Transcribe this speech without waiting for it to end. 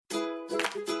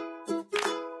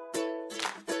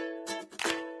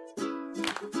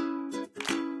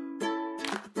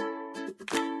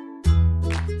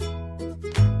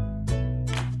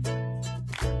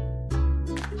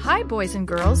Hi, boys and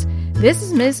girls. This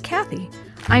is Ms. Kathy.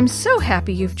 I'm so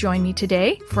happy you've joined me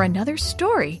today for another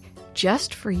story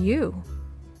just for you.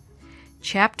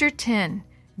 Chapter 10,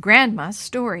 Grandma's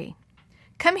Story.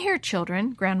 Come here,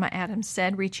 children, Grandma Adams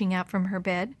said, reaching out from her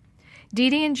bed. Dee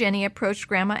Dee and Jenny approached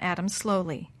Grandma Adams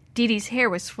slowly. Dee Dee's hair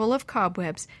was full of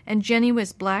cobwebs, and Jenny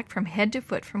was black from head to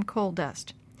foot from coal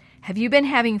dust. Have you been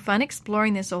having fun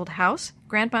exploring this old house?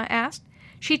 Grandma asked.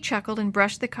 She chuckled and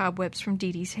brushed the cobwebs from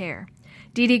Dee Dee's hair.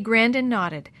 Dee Dee grinned and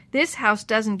nodded. This house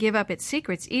doesn't give up its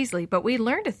secrets easily, but we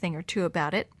learned a thing or two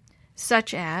about it.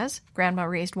 Such as? Grandma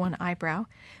raised one eyebrow.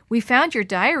 We found your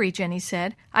diary, Jenny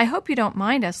said. I hope you don't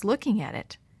mind us looking at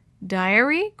it.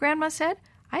 Diary? Grandma said.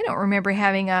 I don't remember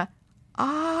having a...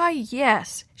 Ah,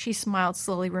 yes, she smiled,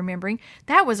 slowly remembering.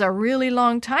 That was a really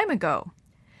long time ago.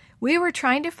 We were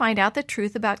trying to find out the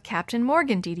truth about Captain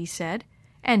Morgan, Dee Dee said.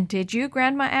 And did you?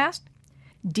 Grandma asked.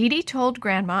 Dee Dee told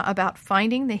Grandma about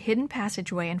finding the hidden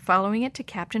passageway and following it to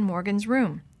Captain Morgan's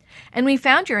room. And we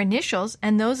found your initials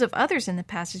and those of others in the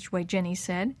passageway, Jenny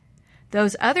said.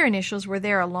 Those other initials were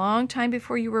there a long time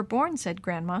before you were born, said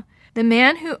Grandma. The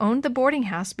man who owned the boarding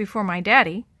house before my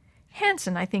daddy,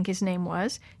 Hanson, I think his name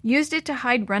was, used it to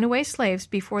hide runaway slaves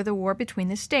before the war between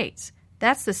the states.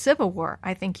 That's the Civil War,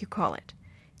 I think you call it.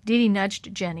 Dee Dee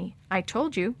nudged Jenny. I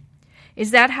told you.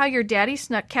 Is that how your daddy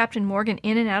snuck Captain Morgan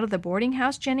in and out of the boarding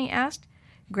house? Jenny asked.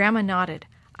 Grandma nodded.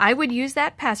 I would use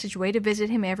that passageway to visit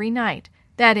him every night.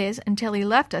 That is, until he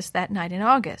left us that night in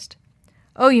August.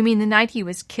 Oh, you mean the night he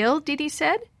was killed? Dee Dee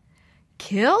said.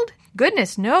 Killed?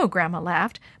 Goodness, no, Grandma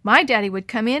laughed. My daddy would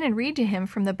come in and read to him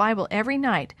from the Bible every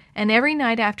night, and every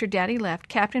night after Daddy left,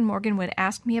 Captain Morgan would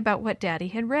ask me about what Daddy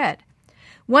had read.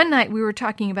 One night we were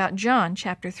talking about John,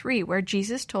 chapter 3, where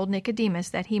Jesus told Nicodemus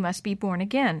that he must be born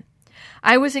again.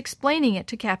 I was explaining it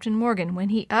to Captain Morgan when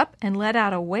he up and let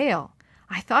out a wail.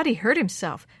 I thought he hurt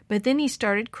himself, but then he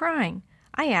started crying.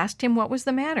 I asked him what was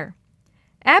the matter.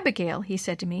 Abigail, he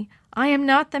said to me, I am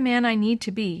not the man I need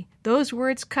to be. Those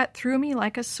words cut through me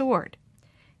like a sword.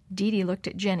 Dee Dee looked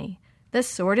at Jenny. The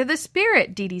sword of the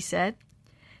Spirit, Dee Dee said.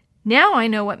 Now I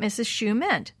know what Mrs. Shue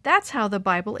meant. That's how the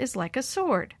Bible is like a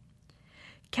sword.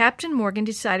 Captain Morgan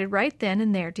decided right then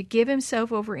and there to give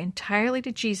himself over entirely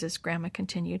to Jesus, Grandma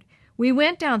continued. We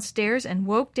went downstairs and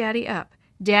woke Daddy up.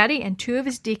 Daddy and two of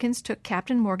his deacons took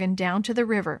Captain Morgan down to the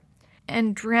river.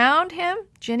 And drowned him?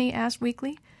 Jenny asked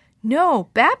weakly. No,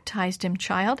 baptized him,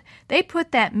 child. They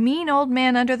put that mean old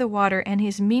man under the water, and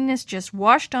his meanness just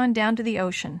washed on down to the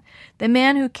ocean. The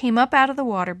man who came up out of the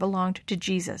water belonged to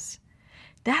Jesus.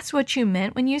 That's what you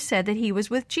meant when you said that he was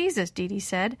with Jesus, Dee Dee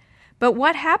said. But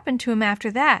what happened to him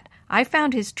after that? I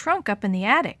found his trunk up in the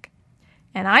attic.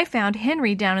 And I found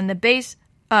Henry down in the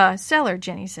cellar,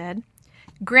 Jenny said.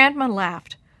 Grandma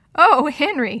laughed. Oh,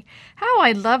 Henry! How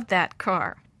I loved that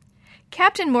car!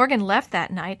 Captain Morgan left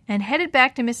that night and headed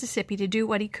back to Mississippi to do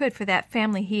what he could for that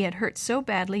family he had hurt so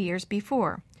badly years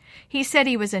before. He said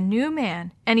he was a new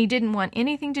man, and he didn't want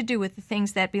anything to do with the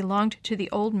things that belonged to the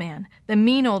old man, the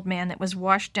mean old man that was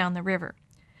washed down the river.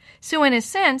 So in a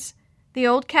sense, the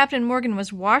old Captain Morgan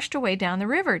was washed away down the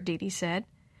river, Dee Dee said.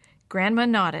 Grandma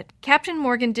nodded. Captain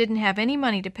Morgan didn't have any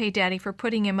money to pay Daddy for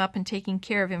putting him up and taking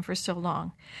care of him for so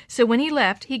long. So when he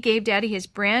left, he gave Daddy his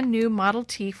brand new Model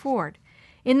T Ford.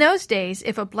 In those days,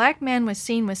 if a black man was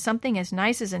seen with something as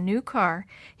nice as a new car,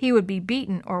 he would be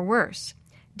beaten or worse.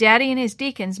 Daddy and his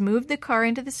deacons moved the car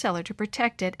into the cellar to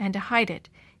protect it and to hide it.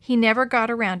 He never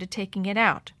got around to taking it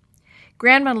out.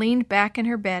 Grandma leaned back in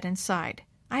her bed and sighed.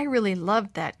 I really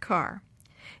loved that car.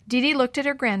 Dee Dee looked at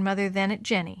her grandmother, then at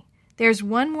Jenny. There's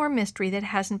one more mystery that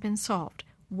hasn't been solved.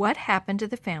 What happened to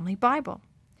the family Bible?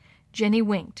 Jenny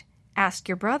winked. Ask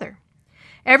your brother.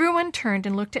 Everyone turned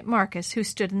and looked at Marcus, who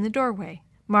stood in the doorway.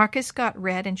 Marcus got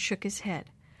red and shook his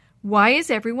head. Why is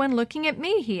everyone looking at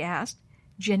me? He asked.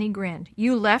 Jenny grinned.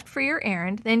 You left for your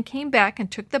errand, then came back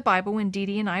and took the Bible when Dee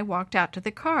Dee and I walked out to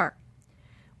the car.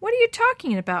 What are you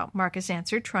talking about? Marcus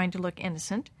answered, trying to look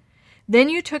innocent. Then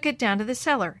you took it down to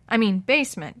the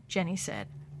basement, Jenny said.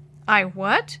 I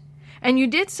what? And you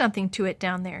did something to it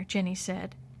down there, Jenny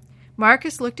said.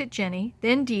 Marcus looked at Jenny,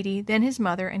 then Dee Dee, then his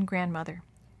mother and grandmother.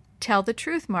 Tell the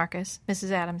truth, Marcus,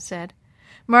 Mrs. Adams said.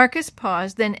 Marcus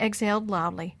paused, then exhaled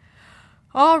loudly.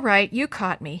 All right, you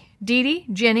caught me. Dee Dee,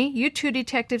 Jenny, you two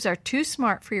detectives are too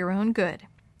smart for your own good.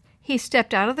 He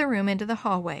stepped out of the room into the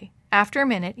hallway. After a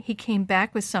minute, he came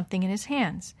back with something in his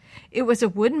hands. It was a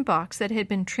wooden box that had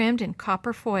been trimmed in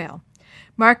copper foil.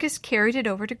 Marcus carried it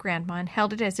over to Grandma and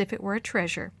held it as if it were a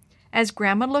treasure. As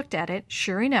Grandma looked at it,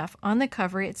 sure enough, on the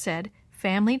cover it said,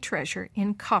 Family Treasure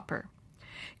in Copper.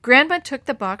 Grandma took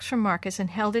the box from Marcus and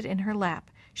held it in her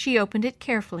lap. She opened it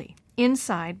carefully.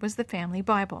 Inside was the family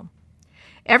Bible.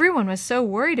 Everyone was so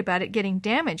worried about it getting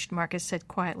damaged, Marcus said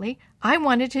quietly. I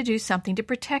wanted to do something to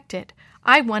protect it.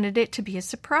 I wanted it to be a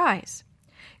surprise.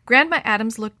 Grandma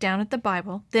Adams looked down at the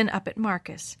Bible, then up at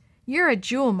Marcus. You're a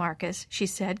jewel, Marcus, she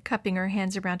said, cupping her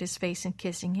hands around his face and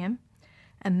kissing him.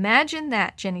 Imagine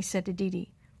that, Jenny said to Dee Dee.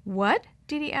 What?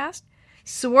 Dee Dee asked.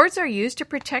 Swords are used to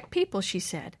protect people, she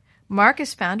said.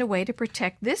 Marcus found a way to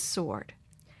protect this sword.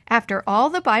 After all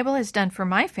the Bible has done for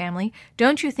my family,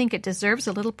 don't you think it deserves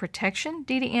a little protection?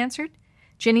 Dee Dee answered.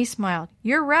 Jenny smiled.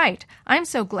 You're right. I'm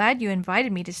so glad you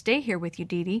invited me to stay here with you,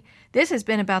 Dee Dee. This has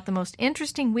been about the most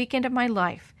interesting weekend of my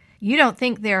life. You don't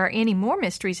think there are any more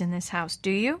mysteries in this house,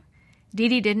 do you? Dee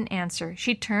Dee didn't answer.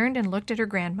 She turned and looked at her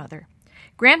grandmother.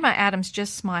 Grandma Adams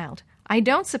just smiled. I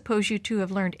don't suppose you two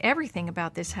have learned everything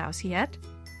about this house yet.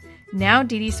 Now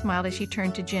Dee Dee smiled as she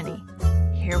turned to Jenny.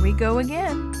 Here we go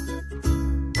again.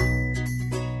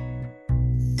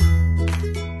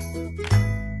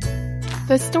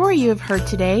 The story you have heard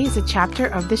today is a chapter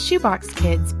of The Shoebox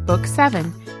Kids, Book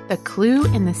 7, The Clue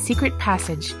in the Secret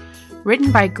Passage,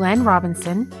 written by Glenn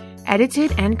Robinson,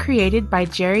 edited and created by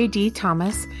Jerry D.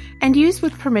 Thomas, and used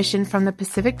with permission from the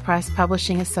Pacific Press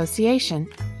Publishing Association.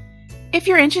 If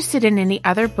you're interested in any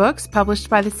other books published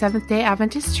by the Seventh-day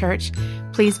Adventist Church,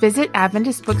 please visit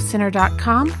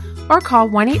AdventistBookCenter.com or call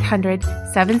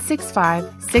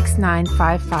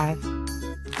 1-800-765-6955.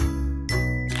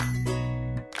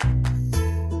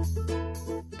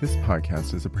 This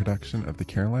podcast is a production of the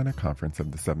Carolina Conference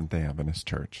of the Seventh-day Adventist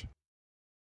Church.